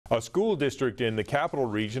A school district in the capital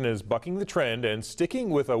region is bucking the trend and sticking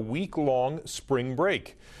with a week-long spring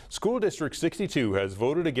break. School District 62 has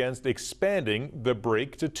voted against expanding the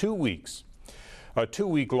break to 2 weeks. A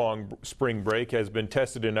 2-week-long spring break has been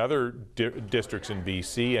tested in other districts in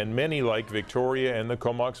BC, and many like Victoria and the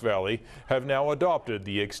Comox Valley have now adopted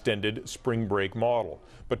the extended spring break model.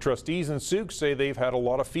 But trustees in Sooke say they've had a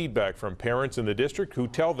lot of feedback from parents in the district who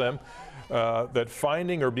tell them that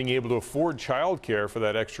finding or being able to afford childcare for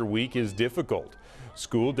that extra week is difficult.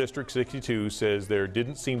 School District 62 says there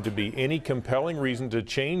didn't seem to be any compelling reason to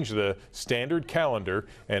change the standard calendar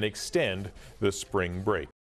and extend the spring break.